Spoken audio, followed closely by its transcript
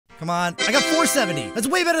Come on. I got 470. That's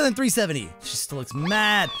way better than 370. She still looks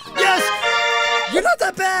mad. Yes! You're not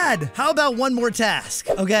that bad. How about one more task,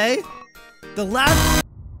 okay? The last...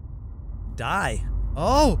 Die.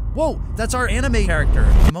 Oh, whoa. That's our anime character,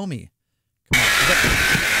 Tomomi. Come on.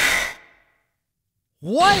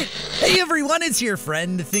 What? Hey everyone, it's your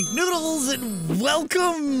friend Thinknoodles, and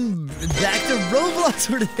welcome back to Roblox,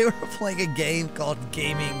 where today we're playing a game called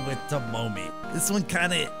Gaming with Tomomi. This one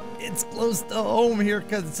it's close to home here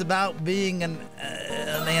because it's about being an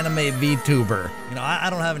anime VTuber. You know, I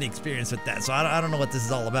don't have any experience with that, so I don't know what this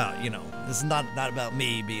is all about, you know. This is not about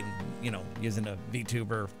me being, you know, using a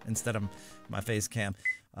VTuber instead of my face cam.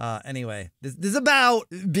 Anyway, this is about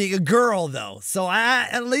being a girl, though. So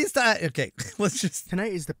okay, let's just...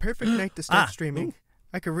 Tonight is the perfect night to start streaming.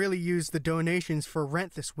 I could really use the donations for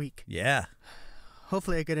rent this week. Yeah.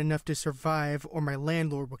 Hopefully I get enough to survive, or my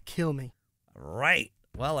landlord will kill me. Right.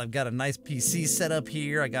 Well, I've got a nice PC set up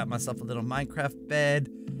here. I got myself a little Minecraft bed.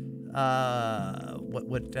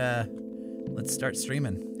 Let's start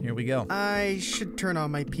streaming. Here we go. I should turn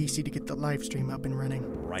on my PC to get the live stream up and running.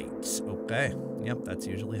 Right. Okay. Yep, that's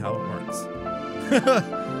usually how it works.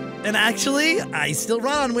 And actually, I still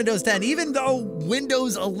run on Windows 10, even though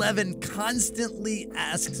Windows 11 constantly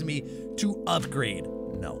asks me to upgrade.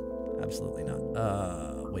 No, absolutely not.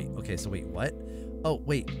 Wait, okay, so wait, what? Oh,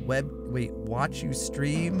 wait, watch you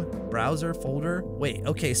stream, browser, folder. Wait,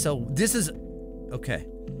 okay, so this is, okay.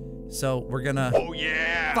 So we're gonna... Oh,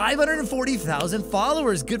 yeah! 540,000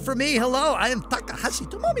 followers. Good for me. Hello, I am Takahashi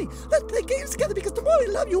Tomomi. Let's play games together because Tomomi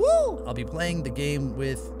love you all. I'll be playing the game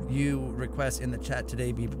with you. Requests in the chat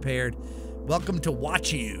today. Be prepared. Welcome to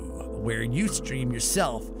Watch You, where you stream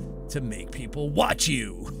yourself to make people watch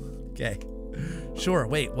you. Okay. Sure.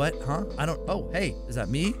 Wait, what? Huh? I don't... Oh, hey, is that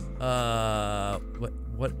me? What?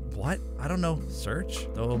 I don't know. Search?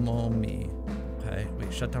 Tomomi. Okay.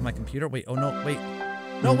 Wait, shut down my computer. Wait, oh no, wait.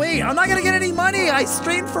 No, wait, I'm not gonna get any money. I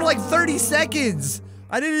streamed for like 30 seconds.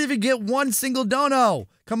 I didn't even get one single dono.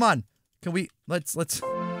 Come on, can we, let's. Okay,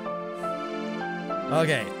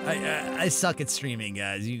 I suck at streaming,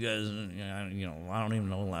 guys. You guys, you know, I don't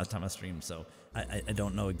even know the last time I streamed, so I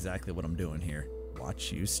don't know exactly what I'm doing here.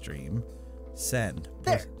 Watch you stream, send.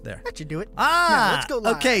 There. That should do it. Ah, now, let's go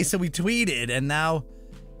live. Okay, so we tweeted, and now,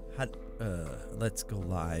 let's go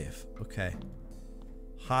live. Okay.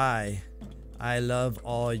 Hi. I love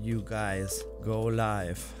all you guys. Go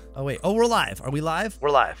live. Oh, wait. Oh, we're live. Are we live?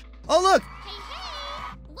 We're live. Oh, look.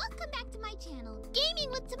 Hey! Welcome back to my channel,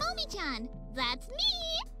 Gaming with Tomomi-chan. That's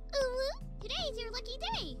me. Today's your lucky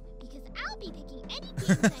day, because I'll be picking any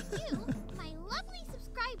games that you, my lovely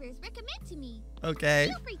subscribers, recommend to me. Okay.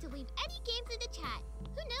 Feel free to leave any games in the chat.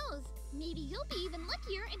 Who knows? Maybe you'll be even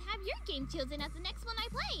luckier and have your game chosen as the next one I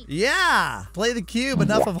play. Yeah. Play the cube.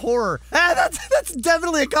 Enough of horror. That's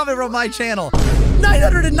definitely a comment from my channel.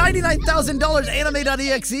 $999,000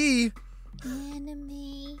 anime.exe.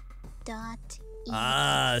 Anime.exe.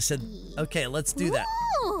 Okay, let's do that.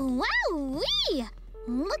 Whoa, wowee.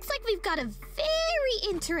 Looks like we've got a very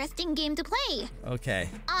interesting game to play. Okay.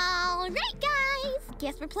 All right, guys.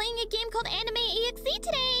 Guess we're playing a game called Anime.exe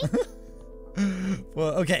today.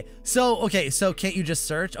 Well, okay, so can't you just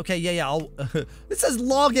search? Okay, yeah, it says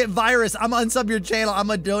log it virus. I'm gonna unsub your channel. I'm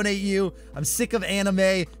gonna donate you. I'm sick of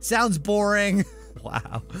anime. Sounds boring.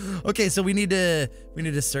 Wow. Okay, so we need to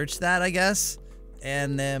search that, I guess.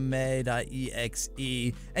 Anime.exe.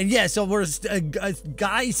 And yeah, so we're a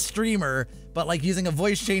guy streamer, but like using a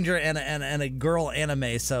voice changer and a girl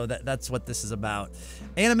anime, so that's what this is about.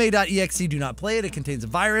 Anime.exe, do not play it. It contains a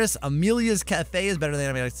virus. Amelia's Cafe is better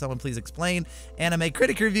than anime. Someone please explain. Anime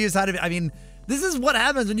critic reviews, how to... I mean, this is what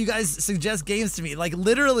happens when you guys suggest games to me. Like,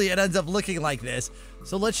 literally, it ends up looking like this.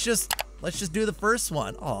 So let's just do the first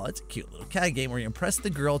one. Oh, it's a cute little cat game where you impress the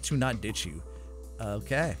girl to not ditch you.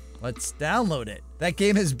 Okay, let's download it. That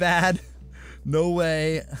game is bad. No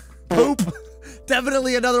way. Poop.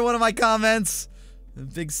 Definitely another one of my comments.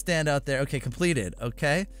 Big standout there. Okay, completed.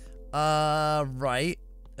 Okay. Right.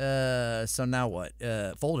 So now what?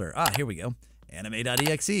 Folder. Ah, here we go.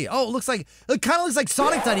 Anime.exe. Oh, it kind of looks like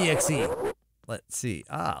Sonic.exe. Let's see.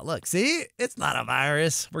 Ah, look. See? It's not a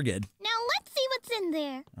virus. We're good. Now let's see what's in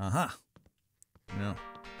there. Uh-huh. No.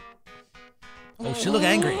 Oh, she look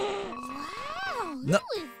angry. Wow, No.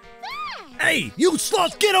 who is that? Hey, you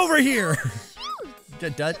sloth, get over here!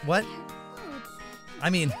 What? I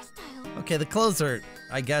mean, okay, the clothes are,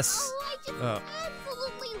 I guess. Oh, I just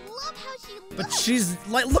absolutely love how she looks. But she's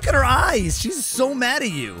like, look at her eyes. She's so mad at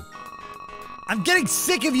you. I'm getting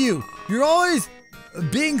sick of you. You're always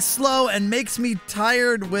being slow and makes me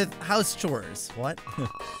tired with house chores. What?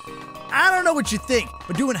 I don't know what you think,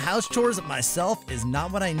 but doing house chores myself is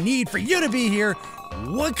not what I need for you to be here.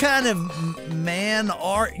 What kind of man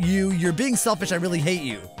are you? You're being selfish. I really hate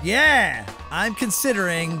you. Yeah, I'm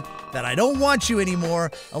considering that I don't want you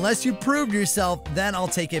anymore. Unless you prove yourself, then I'll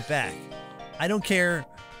take it back. I don't care,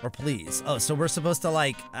 or please. Oh, so we're supposed to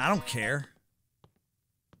like, I don't care.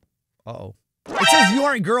 Uh-oh. It says you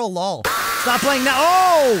aren't girl, lol. Stop playing now.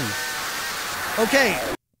 Oh! Okay.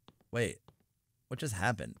 Wait. What just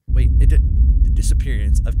happened? Wait, the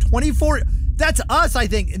disappearance of 24... That's us, I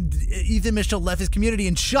think. Ethan Mitchell left his community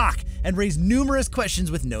in shock and raised numerous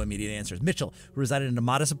questions with no immediate answers. Mitchell, who resided in a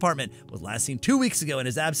modest apartment, was last seen 2 weeks ago, and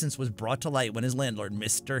his absence was brought to light when his landlord,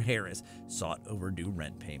 Mr. Harris, sought overdue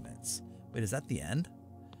rent payments. Wait, is that the end?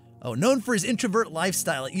 Oh, known for his introvert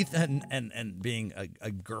lifestyle, Ethan, and being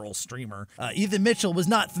a girl streamer, Ethan Mitchell was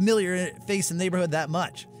not familiar face in the neighborhood that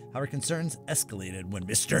much. However, concerns escalated when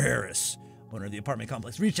Mr. Harris, owner of the apartment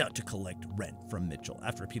complex, reached out to collect rent from Mitchell.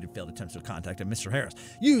 After repeated failed attempts to contact him, Mr. Harris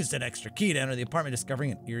used an extra key to enter the apartment,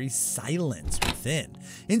 discovering an eerie silence within.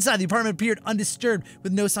 Inside, the apartment appeared undisturbed,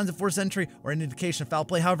 with no signs of forced entry or an indication of foul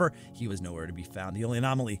play. However, he was nowhere to be found. The only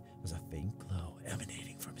anomaly was a faint glow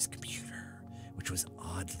emanating from his computer, which was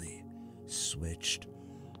oddly switched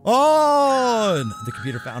on. The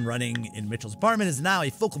computer found running in Mitchell's apartment is now a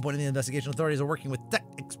focal point of the investigation. Authorities are working with tech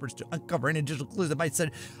experts to uncover any digital clues that might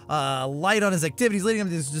shed light on his activities leading him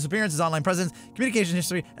to his disappearance, his online presence, communication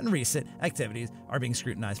history, and recent activities are being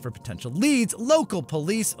scrutinized for potential leads. Local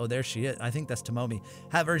police, oh, there she is. I think that's Tomomi,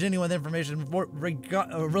 have urged anyone with information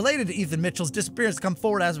related to Ethan Mitchell's disappearance to come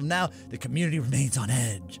forward. As of now, the community remains on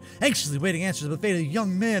edge, anxiously waiting answers of the fate of the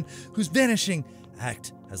young man whose vanishing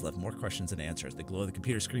act has left more questions than answers. The glow of the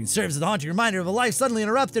computer screen serves as a haunting reminder of a life suddenly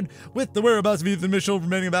interrupted, with the whereabouts of Ethan Mitchell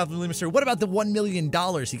remaining a baffling mystery. What about the $1 million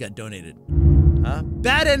he got donated? Huh?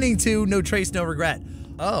 Bad ending too. No trace, no regret.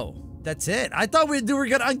 Oh, that's it. I thought we were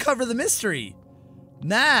gonna uncover the mystery.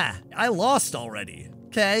 Nah, I lost already.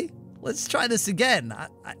 Okay, let's try this again.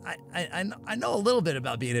 I know a little bit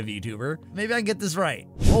about being a VTuber. Maybe I can get this right.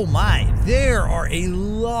 Oh my, there are a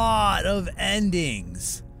lot of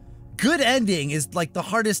endings. Good ending is like the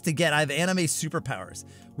hardest to get. I have anime superpowers.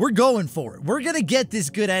 We're going for it. We're gonna get this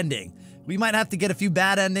good ending. We might have to get a few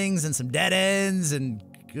bad endings and some dead ends and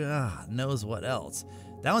God knows what else.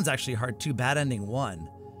 That one's actually hard too. Bad ending 1.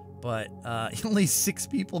 But only 6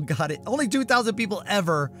 people got it. Only 2,000 people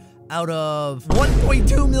ever out of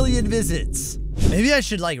 1.2 million visits. Maybe I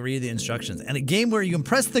should like read the instructions. And a game where you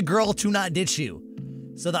impress the girl to not ditch you.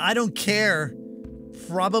 So that I don't care,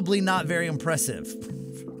 probably not very impressive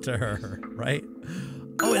to her, right?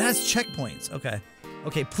 Oh, it has checkpoints. Okay.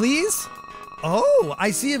 Okay, please? Oh, I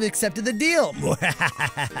see you've accepted the deal.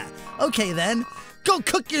 Okay then, go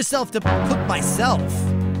cook yourself to cook myself.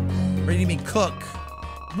 Or do you mean cook?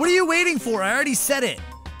 What are you waiting for? I already said it.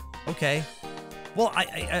 Okay. Well,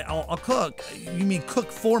 I'll cook. You mean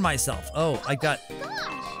cook for myself. Oh, I got...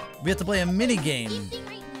 We have to play a mini game.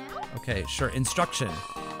 Okay, sure. Instruction.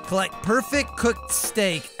 Collect perfect cooked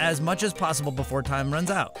steak as much as possible before time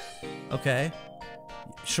runs out. Okay.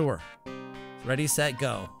 Sure. Ready, set,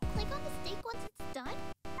 go. Click on the steak once it's done.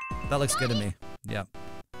 That looks good to me. Yeah.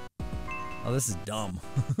 Oh, this is dumb.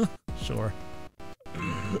 Sure.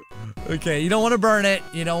 Okay, you don't want to burn it.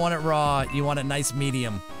 You don't want it raw. You want it nice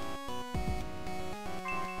medium.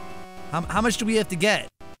 How much do we have to get?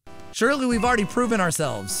 Surely we've already proven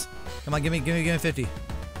ourselves. Come on, give me 50.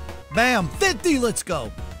 Bam, 50, let's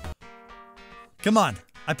go. Come on,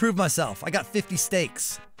 I proved myself. I got 50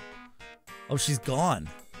 steaks. Oh, she's gone.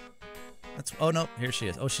 That's, oh no, here she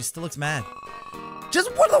is. Oh, she still looks mad.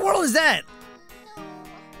 Just what in the world is that? No, I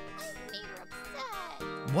made her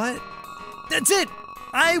upset. What? That's it.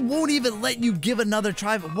 I won't even let you give another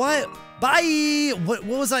try. What? Bye. What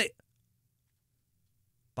was I?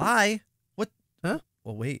 Bye. What? Huh?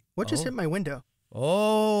 Oh, wait. What just hit my window?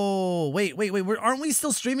 Oh, wait. Aren't we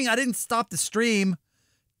still streaming? I didn't stop the stream.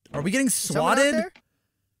 Are we getting swatted?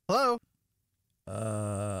 Hello?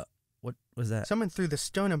 What was that? Someone threw the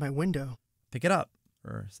stone at my window. Pick it up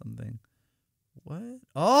or something. What?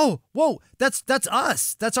 Oh, whoa. That's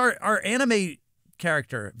us. That's our anime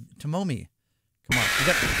character, Tomomi. Come on. We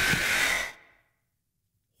got...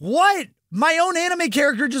 What? My own anime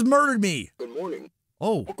character just murdered me. Good morning.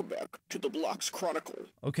 Oh. Welcome back to the Blocks Chronicle.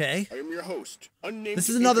 Okay. I am your host. Unnamed This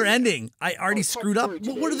is another Adrian. ending. I already screwed up.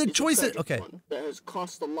 What are the choices? Okay. That has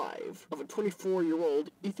cost the life of a 24-year-old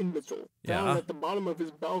Ethan Mitchell, found at the bottom of his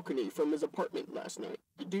balcony from his apartment last night.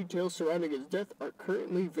 The details surrounding his death are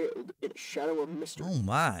currently veiled in a shadow of mystery. Oh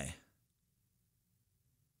my.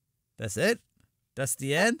 That's it? That's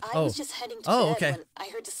the end? I was just heading to bed okay. when I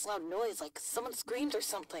heard this loud noise, like someone screamed or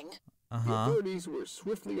something. The authorities were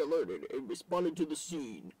swiftly alerted and responded to the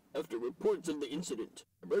scene after reports of the incident.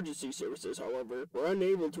 Emergency services, however, were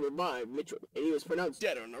unable to revive Mitchell, and he was pronounced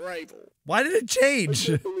dead on arrival. Why did it change?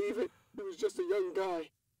 I can't believe it. He was just a young guy.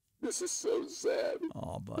 This is so sad.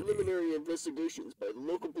 Oh, buddy. Preliminary investigations by the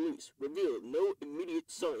local police revealed no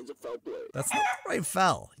immediate signs of foul play. That's not right,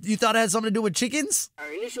 foul. You thought it had something to do with chickens?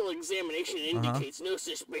 Our initial examination indicates no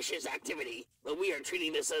suspicious activity, but we are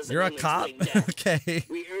treating this as You're an a cop? unexplained death. Okay.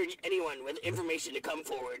 We urge anyone with information to come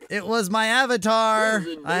forward. It was my avatar.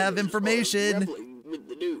 Resident I have neighbors information. are grappling with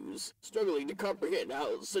the news, struggling to comprehend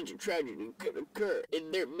how such a tragedy could occur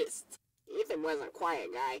in their midst. Ethan was a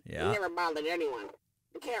quiet guy. Yeah. He never bothered anyone.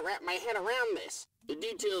 I can't wrap my head around this. The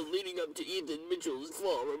details leading up to Ethan Mitchell's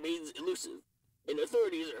fall remains elusive, and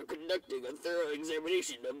authorities are conducting a thorough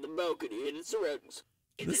examination of the balcony and its surroundings.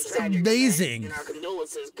 This is amazing. And our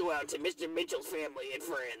condolences go out to Mr. Mitchell's family and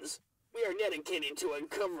friends. We are dedicated to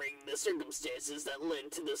uncovering the circumstances that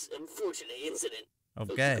led to this unfortunate incident.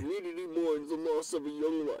 Okay. As the community mourns the loss of a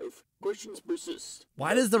young life, questions persist.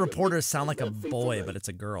 Why does the reporter sound like a boy, but it's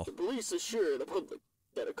a girl? The police assure the public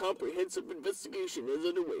that a comprehensive investigation is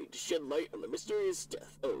underway to shed light on the mysterious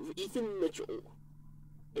death of Ethan Mitchell.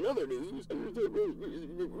 In other news...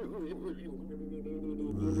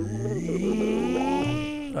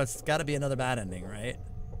 That's got to be another bad ending, right?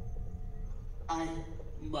 I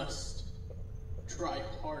must try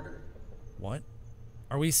harder. What?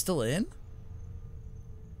 Are we still in?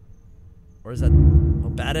 Or is that... Oh,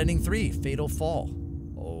 bad ending 3, fatal fall.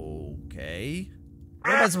 Okay.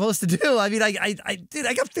 What am I supposed to do? I mean, I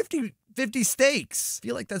got 50 steaks. I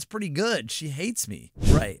feel like that's pretty good. She hates me.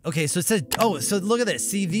 Right. Okay, so it says, oh, so look at this.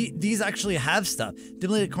 See, these actually have stuff.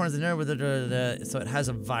 Dimly lit corners of the narrative, so it has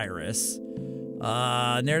a virus.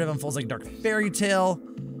 Narrative unfolds like a dark fairy tale.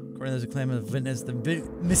 According to those who claim of witness, the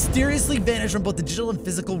mysteriously vanished from both the digital and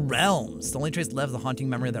physical realms. The only trace left is the haunting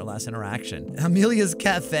memory of their last interaction. Amelia's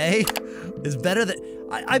Cafe is better than...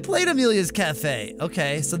 I played Amelia's Cafe.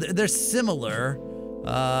 Okay, so they're similar.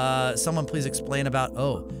 Someone please explain about...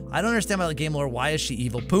 Oh, I don't understand about the game lore. Why is she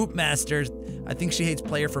evil? Poop Master. I think she hates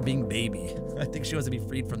player for being baby. I think she wants to be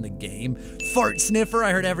freed from the game. Fart Sniffer.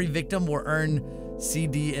 I heard every victim will earn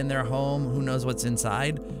CD in their home. Who knows what's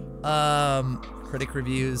inside? Critic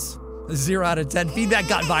reviews. 0 out of 10. Feedback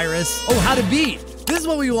got virus. Oh, how to beat. This is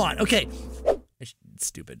what we want. Okay. It's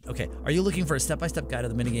stupid. Okay. Are you looking for a step-by-step guide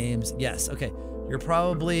of the minigames? Yes. Okay. You're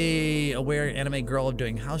probably aware, anime girl, of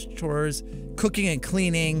doing house chores, cooking and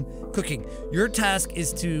cleaning. Cooking. Your task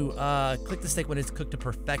is to click the steak when it's cooked to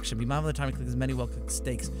perfection. Be mindful of the time to click as many well-cooked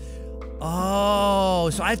steaks. Oh,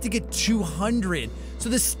 so I have to get 200. So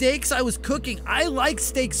the steaks I was cooking, I like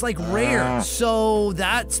steaks like rare. So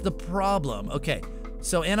that's the problem. Okay.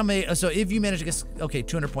 So so if you manage to get, okay,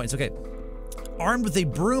 200 points. Okay. Armed with a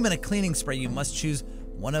broom and a cleaning spray, you must choose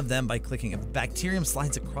one of them by clicking. If bacterium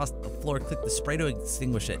slides across the floor, click the spray to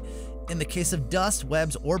extinguish it. In the case of dust,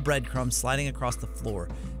 webs, or breadcrumbs sliding across the floor,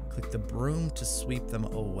 click the broom to sweep them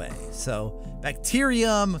away. So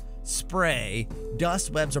bacterium, spray,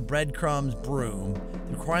 dust, webs, or breadcrumbs, broom.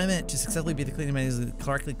 The requirement to successfully beat the cleaning menu is to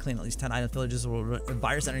correctly clean at least 10 items. Villages will a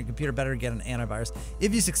virus on your computer. Better get an antivirus.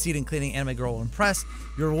 If you succeed in cleaning, Anime Girl will impress.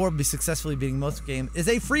 Your reward will be successfully beating most game is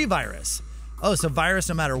a free virus. Oh, so virus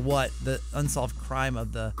no matter what. The unsolved crime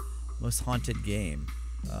of the most haunted game.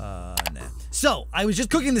 Nah. So, I was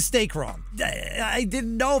just cooking the steak wrong. I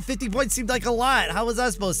didn't know. 50 points seemed like a lot. How was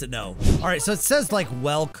I supposed to know? All right, so it says like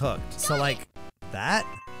well cooked. So like that?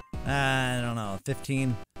 I don't know.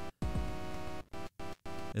 15.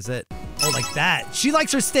 Is it? Oh, like that. She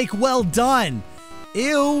likes her steak well done.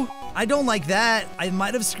 Ew. I don't like that. I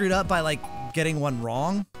might have screwed up by like getting one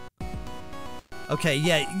wrong. Okay,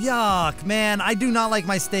 yeah, yuck, man. I do not like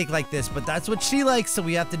my steak like this, but that's what she likes, so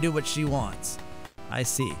we have to do what she wants. I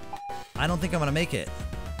see. I don't think I'm gonna make it.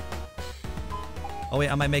 Oh,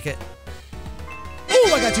 wait, I might make it.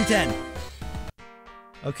 Oh, I got 210.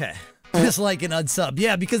 Okay. Dislike and unsub.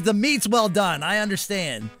 Yeah, because the meat's well done. I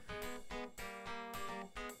understand.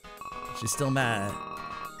 She's still mad.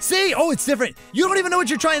 See? Oh, it's different. You don't even know what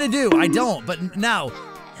you're trying to do. I don't, but now,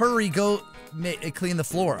 hurry, go clean the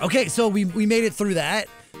floor. Okay, so we made it through that.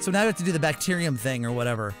 So now we have to do the bacterium thing or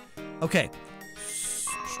whatever. Okay.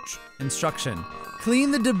 Instruction.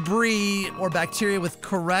 Clean the debris or bacteria with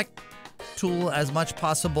correct tool as much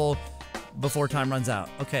possible before time runs out.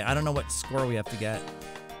 Okay, I don't know what score we have to get.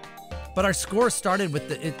 But our score started with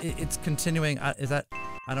the, it's continuing. Is that,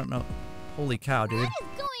 I don't know. Holy cow, dude. What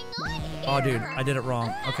is going on here? Oh, dude, I did it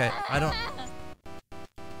wrong. Okay, I don't,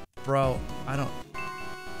 bro, I don't.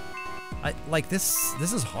 Like this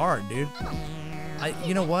is hard, dude.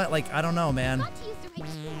 You know what? Like, I don't know, man. Got to use the right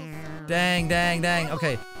tools. Dang.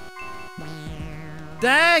 Okay.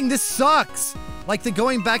 Dang, this sucks. Like, the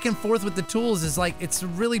going back and forth with the tools is like, it's a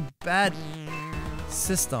really bad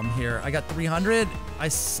system here. I got 300. I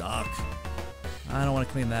suck. I don't want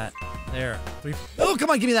to clean that. There. Oh, come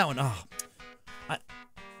on, give me that one. Oh.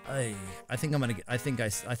 I think I'm gonna get, I think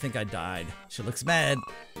I died. She looks mad.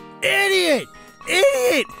 Idiot!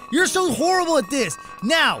 You're so horrible at this.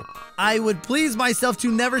 Now, I would please myself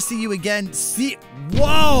to never see you again.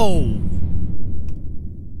 Whoa!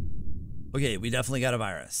 Okay, we definitely got a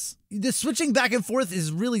virus. The switching back and forth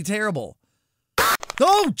is really terrible.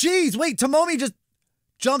 Oh, jeez, wait, Tomomi just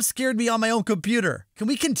jump scared me on my own computer. Can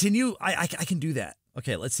we continue? I can do that.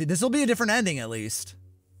 Okay, let's see. This will be a different ending at least.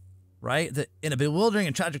 Right? In a bewildering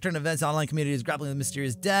and tragic turn of events, the online community is grappling with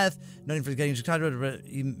mysterious death, noting for getting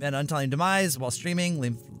an untimely demise while streaming,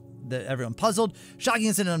 leaving everyone puzzled. Shocking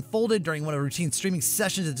incident unfolded during one of routine streaming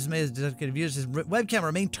sessions that dismayed dedicated viewers. His webcam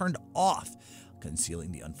remained turned off,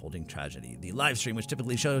 concealing the unfolding tragedy. The live stream, which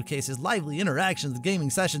typically showcases lively interactions with gaming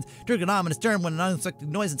sessions, took an ominous turn when an unexpected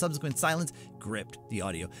noise and subsequent silence gripped the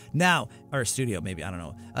audio. Now, or studio, maybe, I don't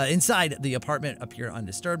know. Inside, the apartment appeared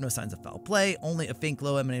undisturbed, no signs of foul play, only a faint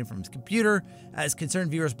glow emanating from his computer. As concerned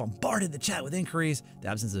viewers bombarded the chat with inquiries, the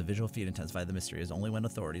absence of a visual feed intensified the mystery, as only when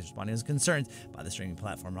authorities responding to concerns by the streaming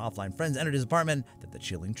platform and offline friends entered his apartment that the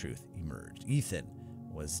chilling truth emerged. Ethan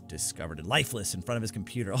was discovered lifeless in front of his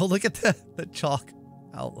computer. Oh, look at the chalk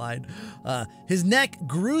outline. His neck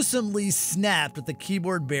gruesomely snapped with the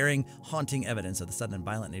keyboard bearing haunting evidence of the sudden and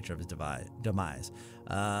violent nature of his demise.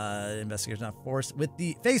 Investigators now faced with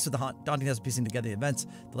the daunting task of piecing together the events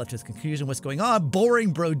that led to his conclusion. What's going on?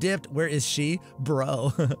 Boring, bro dipped. Where is she?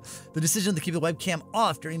 Bro. The decision to keep the webcam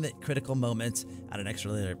off during the critical moments added an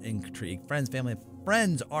extra layer of intrigue. Family, and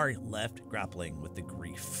friends are left grappling with the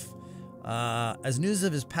grief. As news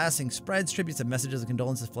of his passing spreads, tributes and messages of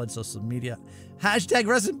condolences flood social media. Hashtag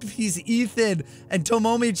rest in peace, Ethan and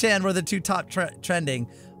Tomomi-chan were the two top trending.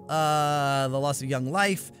 The loss of young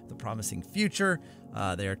life, the promising future.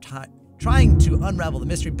 They are trying to unravel the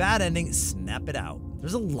mystery. Bad ending, snap it out.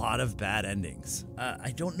 There's a lot of bad endings.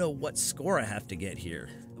 I don't know what score I have to get here.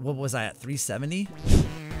 What was I at, 370?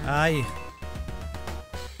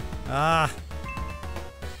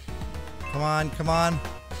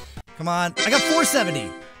 Come on. I got 470.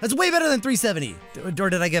 That's way better than 370. Or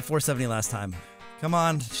did I get 470 last time? Come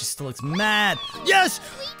on. She still looks mad. Yes!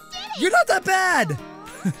 We did it! You're not that bad!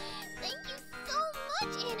 Thank you so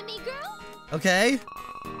much, anime girl. Okay.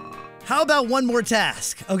 How about one more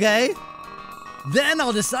task, okay? Then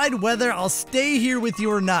I'll decide whether I'll stay here with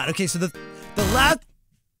you or not. Okay, so the last...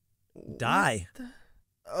 Die.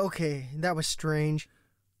 Okay, that was strange.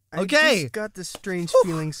 Okay. I just got this strange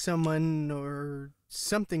feeling someone or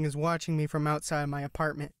something is watching me from outside my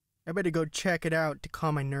apartment. I better go check it out to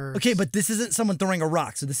calm my nerves. Okay, but this isn't someone throwing a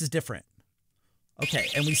rock, so this is different. Okay,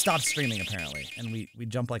 and we stopped streaming apparently, and we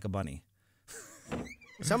jump like a bunny.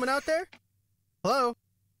 Someone out there? Hello?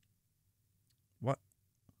 What?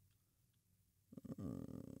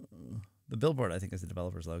 The billboard, I think, is the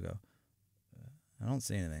developer's logo. I don't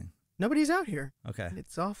see anything. Nobody's out here. Okay.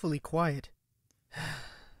 It's awfully quiet.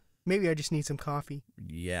 Maybe I just need some coffee.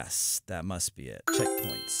 Yes, that must be it.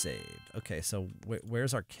 Checkpoint saved. Okay, so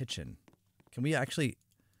where's our kitchen? Can we actually...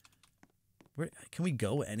 can we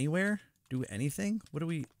go anywhere? Do anything? What,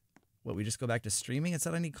 we just go back to streaming? It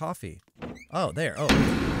said I need coffee. Oh, there. Oh.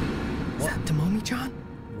 Is that Tomomi-chan?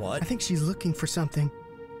 What? I think she's looking for something.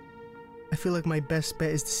 I feel like my best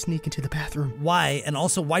bet is to sneak into the bathroom. Why? And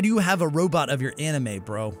also, why do you have a robot of your anime,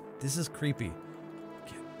 bro? This is creepy.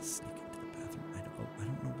 Can't sneak into the bathroom. I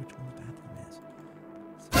don't know which one the bathroom is.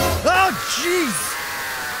 Oh, jeez!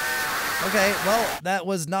 Okay, well, that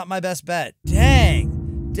was not my best bet.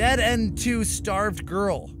 Dang! Dead End 2 Starved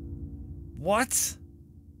Girl. What?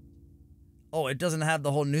 Oh, it doesn't have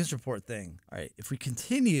the whole news report thing. All right, if we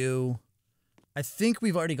continue, I think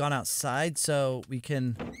we've already gone outside, so we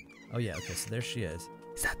can... Oh, yeah, okay, so there she is.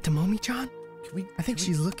 Is that Tomomi-chan? I think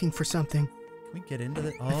she's looking for something. Can we get into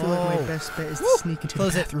the... Oh. I feel like my best bet is to sneak into the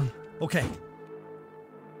bathroom. Okay.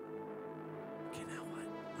 Okay, now what?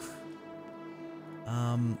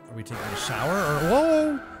 Are we taking a shower or...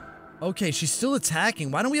 Whoa! Okay, she's still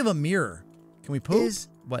attacking. Why don't we have a mirror? Can we poop? Is...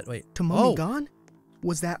 What? Wait. Tomomi gone?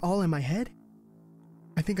 Was that all in my head?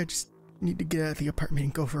 I think I just need to get out of the apartment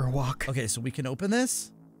and go for a walk. Okay, so we can open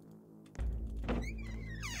this?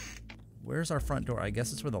 Where's our front door? I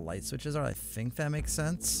guess it's where the light switches are. I think that makes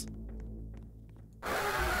sense.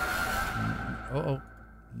 I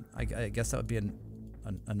guess that would be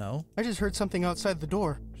A no? I just heard something outside the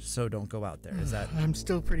door. So don't go out there. Is that I'm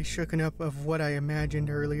still pretty shooken up of what I imagined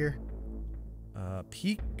earlier.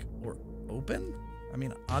 peek or open? I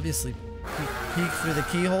mean, obviously peek through the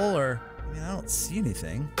keyhole or... I mean, I don't see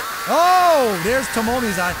anything. Oh! There's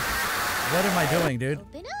Tomomi's eye. What am I doing, dude?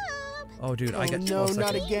 Open up. Oh, dude, I got no, 12 seconds.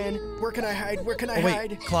 not again. Where can I hide? Where can I Oh, wait.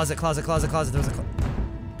 hide? Closet. There's a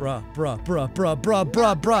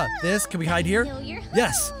bruh. This, can we hide here? Know your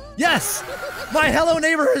home. Yes! My Hello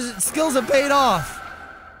Neighborhood skills have paid off!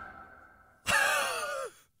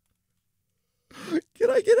 Can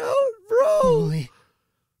I get out, bro? Holy.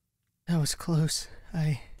 That was close.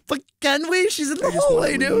 But can we? She's in the I just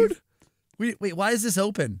hallway, wanna dude. Wait, why is this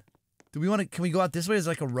open? Can we go out this way? Is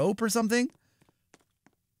there like a rope or something?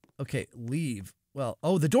 Okay, leave. Well,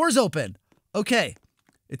 oh, the door's open. Okay.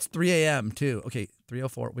 It's 3 a.m. too. Okay,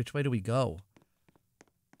 3:04. Which way do we go?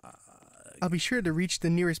 I'll be sure to reach the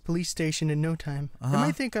nearest police station in no time. Uh-huh. They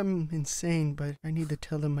might think I'm insane, but I need to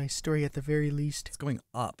tell them my story at the very least. It's going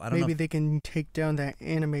up. I don't know. Maybe they can take down that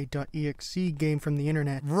anime.exe game from the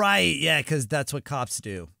internet. Right, yeah, because that's what cops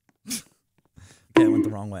do. Okay, I went the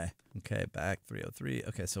wrong way. Okay, back 303.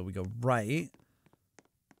 Okay, so we go right.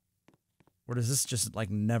 Or is this just like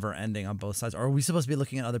never ending on both sides? Or are we supposed to be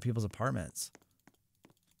looking at other people's apartments?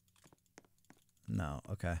 No,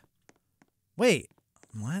 okay. Wait,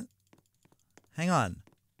 what? Hang on.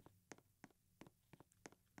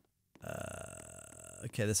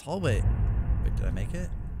 Okay, this hallway. Wait, did I make it?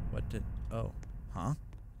 What did... Oh, huh?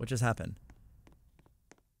 What just happened?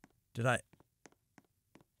 Did I...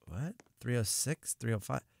 What? 306?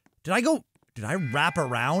 305? Did I go... Did I wrap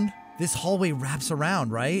around? This hallway wraps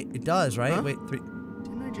around, right? It does, right? Huh? Wait,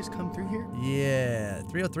 Didn't I just come through here? Yeah,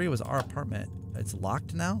 303 was our apartment. It's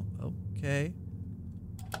locked now? Okay.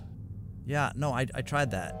 Yeah, no, I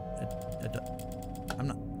tried that. I'm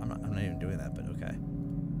not even doing that, but okay.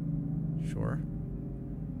 Sure.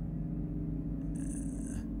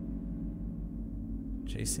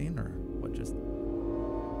 Chasing or what just...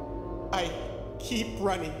 I keep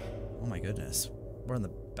running Oh my goodness. We're in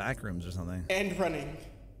the back rooms or something. and running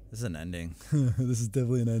This is an ending. This is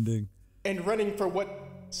definitely an ending. and running for what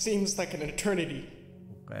seems like an eternity.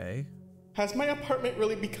 Okay. Has my apartment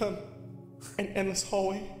really become an endless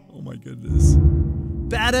hallway? Oh my goodness.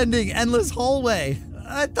 Bad ending, endless hallway.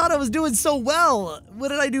 I thought I was doing so well. What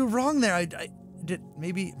did I do wrong there? I did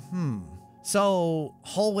maybe, So,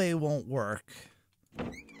 hallway won't work.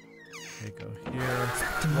 Okay, go here.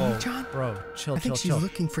 Tomomi, John? Bro, chill. I think she's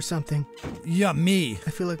looking for something. Yeah, me.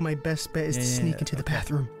 I feel like my best bet is to sneak into the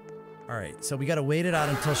bathroom. All right, so we gotta wait it out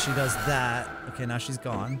until she does that. Okay, now she's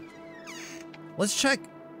gone. Let's check.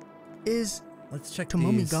 Let's check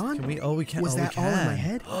Tomomi these. gone? Can we? Oh, we can. Was that all in my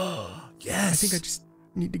head? Yes. I think I just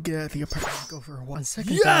need to get out of the apartment and go for a 1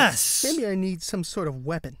 second. Yes! Maybe I need some sort of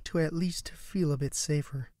weapon to at least feel a bit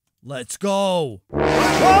safer. Let's go.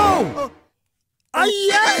 Whoa!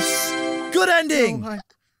 Yes! Good ending. No,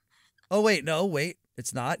 Oh wait, no, wait.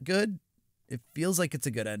 It's not good. It feels like it's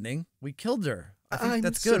a good ending. We killed her. I think I'm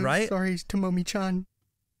that's good, so right? Sorry, Tomomi-chan.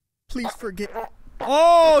 Please forget.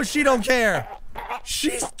 Oh, she don't care.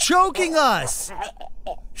 She's choking us.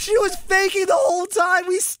 She was faking the whole time.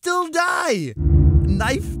 We still die.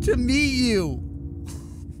 Knife to meet you.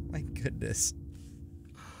 My goodness.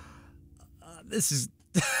 This is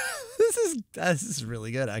this is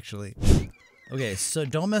really good, actually. Okay, so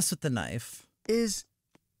don't mess with the knife. Is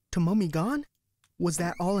Tomomi gone? Was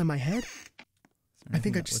that all in my head? I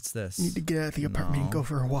think I just What's this? need to get out of the apartment and go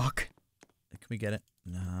for a walk. Can we get it?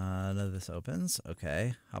 None of this opens.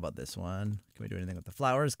 Okay. How about this one? Can we do anything with the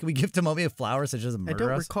flowers? Can we give Tomomi a flower so she doesn't I murder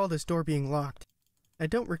don't us? recall this door being locked.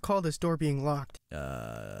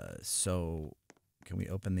 So can we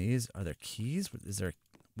open these? Are there keys? Is there,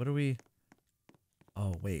 what are we?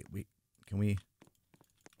 Oh, wait, can we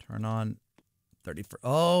turn on 34?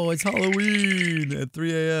 Oh, it's Halloween at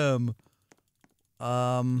 3 a.m.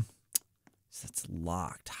 So that's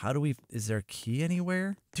locked. How do we, is there a key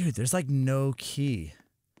anywhere? Dude, there's like no key.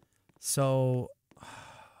 So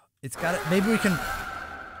it's got it. Maybe we can,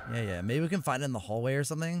 yeah. Maybe we can find it in the hallway or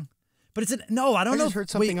something. But it's no, I don't know. I just heard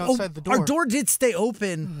something outside the door. Our door did stay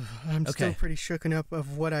open. I'm still pretty shooken up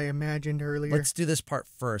of what I imagined earlier. Let's do this part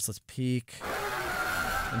first. Let's peek.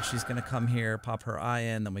 And she's gonna come here, pop her eye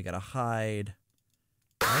in, then we gotta hide.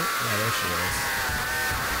 Right? Yeah, there she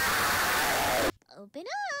is. Open up.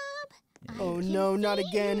 Oh no, not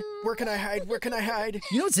again. Where can I hide? Where can I hide?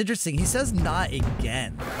 You know what's interesting? He says not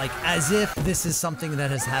again. Like as if this is something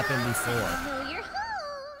that has happened before. Know your home.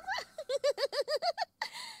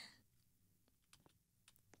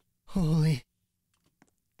 Holy.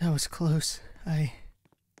 That was close.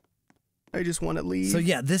 I just want to leave. So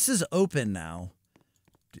yeah, this is open now.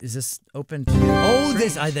 Is this open? Oh,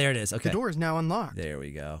 there it is. Okay. The door is now unlocked. There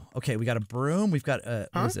we go. Okay, we got a broom. We've got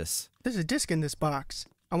what is this? There's a disc in this box.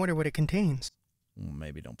 I wonder what it contains.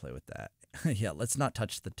 Maybe don't play with that. Yeah, let's not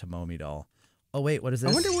touch the Tomomi doll. Oh wait, what is this?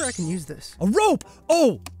 I wonder where I can use this. A rope!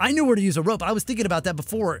 Oh, I knew where to use a rope. I was thinking about that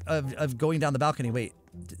before of going down the balcony. Wait,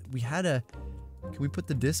 we had a... Can we put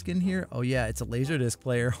the disc in here? Oh yeah, it's a laser disc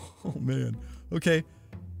player. Oh man. Okay,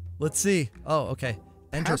 let's see. Oh, okay.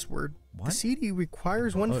 Enter. Password. What? The CD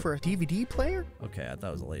requires one for a DVD player? Okay, I thought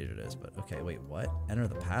it was a laser disc, but okay, wait, what? Enter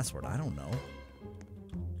the password. I don't know.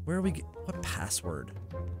 Where are we? What password?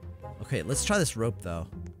 Okay, let's try this rope though.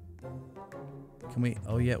 Can we?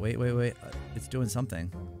 Oh yeah, wait. It's doing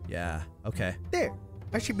something. Yeah. Okay. There.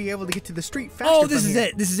 I should be able to get to the street faster. Oh, this is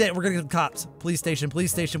it. This is it. We're gonna get the cops. Police station.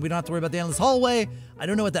 Police station. We don't have to worry about the endless hallway. I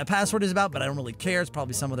don't know what that password is about, but I don't really care. It's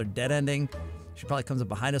probably some other dead ending. She probably comes up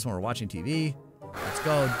behind us when we're watching TV. Let's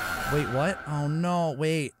go. Wait, what? Oh no,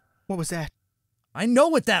 wait. What was that? I know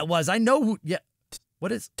what that was. I know who. Yeah.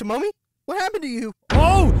 What is? Tomomi? What happened to you?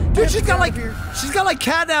 Oh, dude, she's got like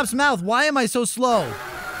Catnap's mouth. Why am I so slow?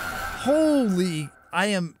 Holy, I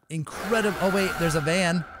am incredible. Oh wait, there's a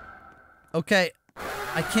van. Okay,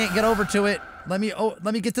 I can't get over to it. Let me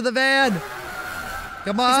get to the van.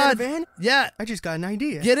 Come on. Is that a van? Yeah. I just got an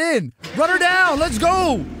idea. Get in. Run her down. Let's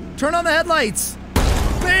go. Turn on the headlights.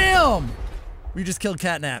 Bam. We just killed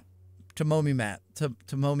Catnap. Tomomi map.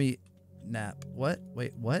 Tomomi nap. What?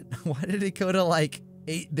 Wait, what? Why did it go to like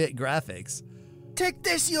 8-bit graphics? Take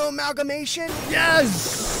this, you amalgamation.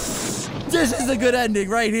 Yes! This is a good ending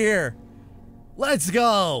right here. Let's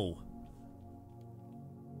go.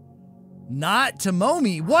 Not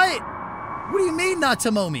Tomomi. What? What do you mean not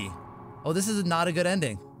Tomomi? Oh, this is not a good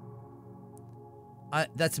ending.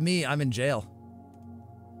 That's me. I'm in jail.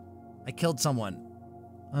 I killed someone.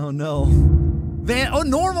 Oh no. Oh,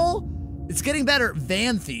 normal. It's getting better.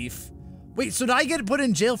 Van thief. Wait, so did I get put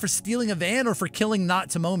in jail for stealing a van or for killing not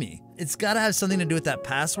Tomomi? It's gotta have something to do with that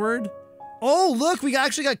password. Oh, look, we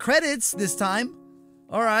actually got credits this time.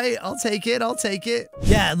 All right, I'll take it, I'll take it.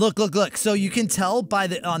 Yeah, look. So you can tell by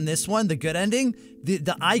on this one, the good ending,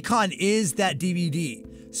 the icon is that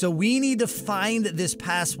DVD. So we need to find this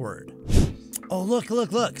password. Oh,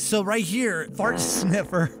 look. So right here, Fart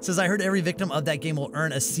Sniffer says, I heard every victim of that game will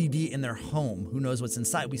earn a CD in their home. Who knows what's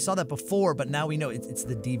inside? We saw that before, but now we know it's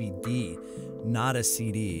the DVD, not a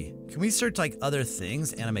CD. Can we search like other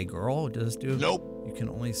things? Anime Girl, does this do? Nope. You can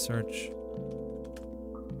only search.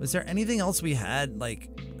 Was there anything else we had? Like,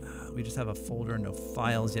 we just have a folder, no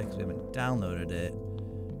files yet because we haven't downloaded it.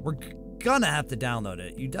 We're gonna have to download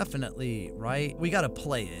it. You definitely, right? We gotta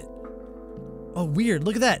play it. Oh, weird,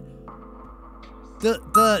 look at that.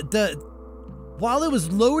 While it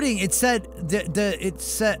was loading, it said,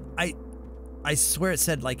 I swear it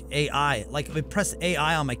said like AI, like it pressed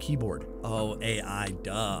AI on my keyboard. Oh, AI,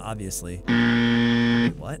 duh, obviously.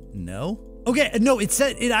 What? No? Okay, no, it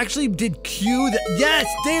said, it actually did Q, yes,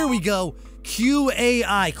 there we go.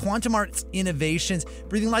 QAI, Quantum Arts Innovations,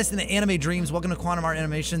 breathing life into anime dreams. Welcome to Quantum Art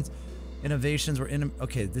Innovations.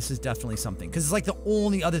 Okay, this is definitely something, because it's like the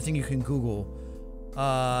only other thing you can Google.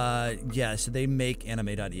 Yeah, so they make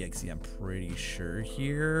anime.exe, I'm pretty sure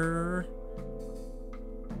here.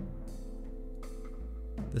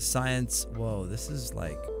 The science, whoa, this is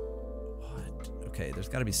like, what? Okay, there's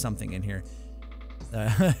gotta be something in here.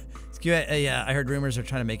 Yeah, I heard rumors they're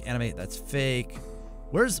trying to make anime, that's fake.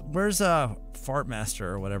 Where's Fartmaster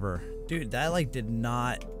or whatever? Dude, that like did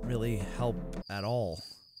not really help at all.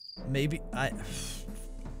 Maybe,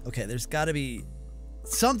 okay, there's gotta be,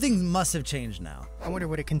 something must have changed now. I wonder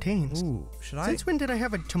what it contains. Ooh, should I? Since when did I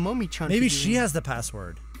have a Tomomi-chan? Maybe she has the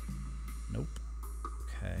password. Nope.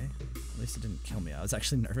 Okay. At least it didn't kill me. I was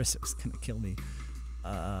actually nervous it was gonna kill me.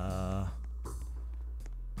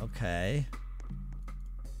 Okay.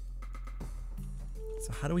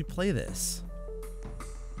 So how do we play this?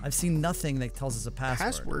 I've seen nothing that tells us a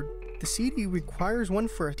password. The CD requires one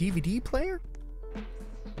for a DVD player?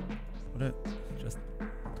 What just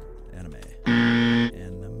anime.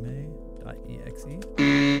 Anime.exe.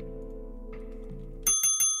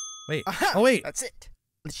 Wait. Aha, oh wait. That's it.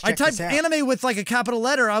 I typed anime with like a capital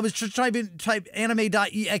letter. I was just trying to type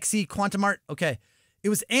anime.exe quantum art. Okay. It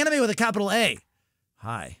was anime with a capital A.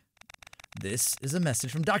 Hi. This is a message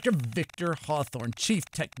from Dr. Victor Hawthorne, Chief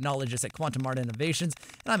Technologist at Quantum Art Innovations,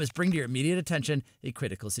 and I must bring to your immediate attention a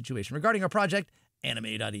critical situation regarding our project,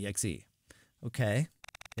 anime.exe. Okay.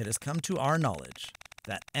 It has come to our knowledge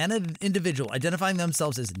that an individual identifying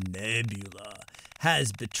themselves as Nebula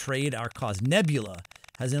has betrayed our cause. Nebula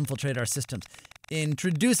has infiltrated our systems.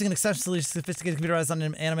 introducing an exceptionally sophisticated computerized on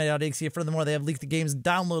anime.exe. Furthermore, they have leaked the game's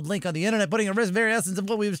download link on the internet, putting at risk the very essence of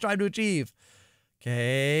what we've strived to achieve.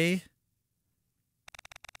 Okay.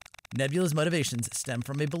 Nebula's motivations stem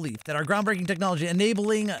from a belief that our groundbreaking technology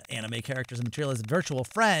enabling anime characters and material as virtual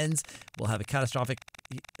friends will have a catastrophic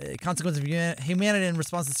consequence of humanity in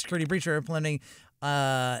response to the security breach. We're implementing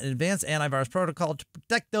an advanced antivirus protocol to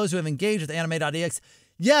protect those who have engaged with anime.exe.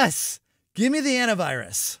 Yes! Give me the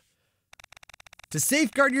antivirus. To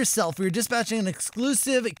safeguard yourself, we are dispatching an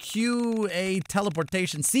exclusive QA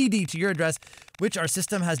teleportation CD to your address, which our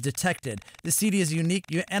system has detected. This CD is a unique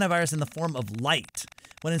antivirus in the form of light.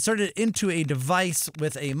 When inserted into a device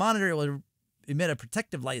with a monitor, it will emit a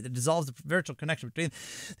protective light that dissolves the virtual connection between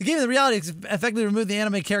the game and the reality. Effectively remove the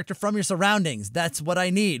anime character from your surroundings. That's what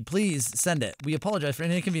I need. Please send it. We apologize for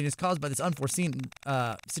any inconvenience caused by this unforeseen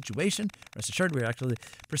situation. Rest assured, we are actually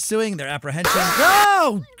pursuing their apprehension.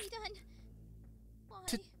 No! What have we done?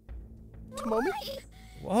 Why? Tomomi?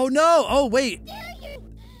 Oh no! Oh wait! Dare you?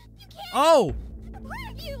 You can't. Oh! Where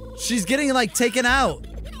are you? She's getting like taken out.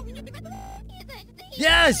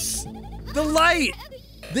 Yes! The light!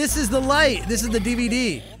 This is the light. This is the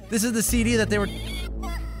DVD. This is the CD that they were...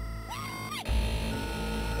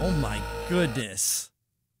 Oh my goodness.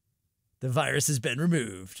 The virus has been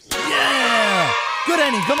removed. Yeah! Good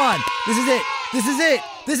ending. Come on. This is it. This is it.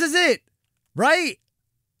 This is it. Right?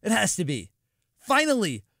 It has to be.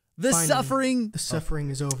 Finally, the suffering... The suffering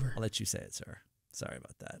is over. I'll let you say it, sir. Sorry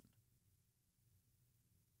about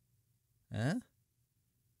that.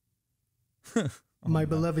 Huh? My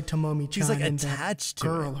beloved Tomomi-chan She's like and that attached to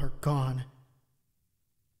girl it. are gone.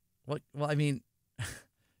 What? Well, I mean,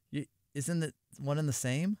 isn't it one and the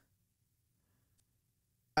same?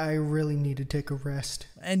 I really need to take a rest.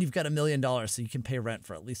 And you've got $1 million, so you can pay rent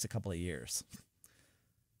for at least a couple of years.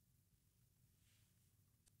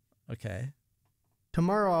 Okay.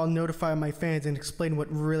 Tomorrow I'll notify my fans and explain what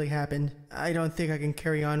really happened. I don't think I can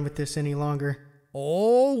carry on with this any longer.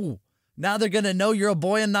 Oh, now they're going to know you're a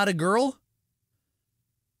boy and not a girl?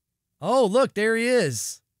 Oh, look, there he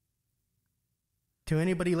is. To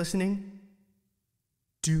anybody listening,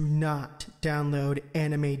 do not download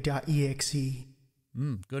anime.exe.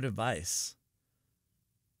 Good advice.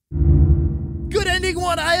 Good ending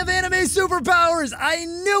one. I have anime superpowers. I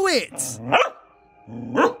knew it.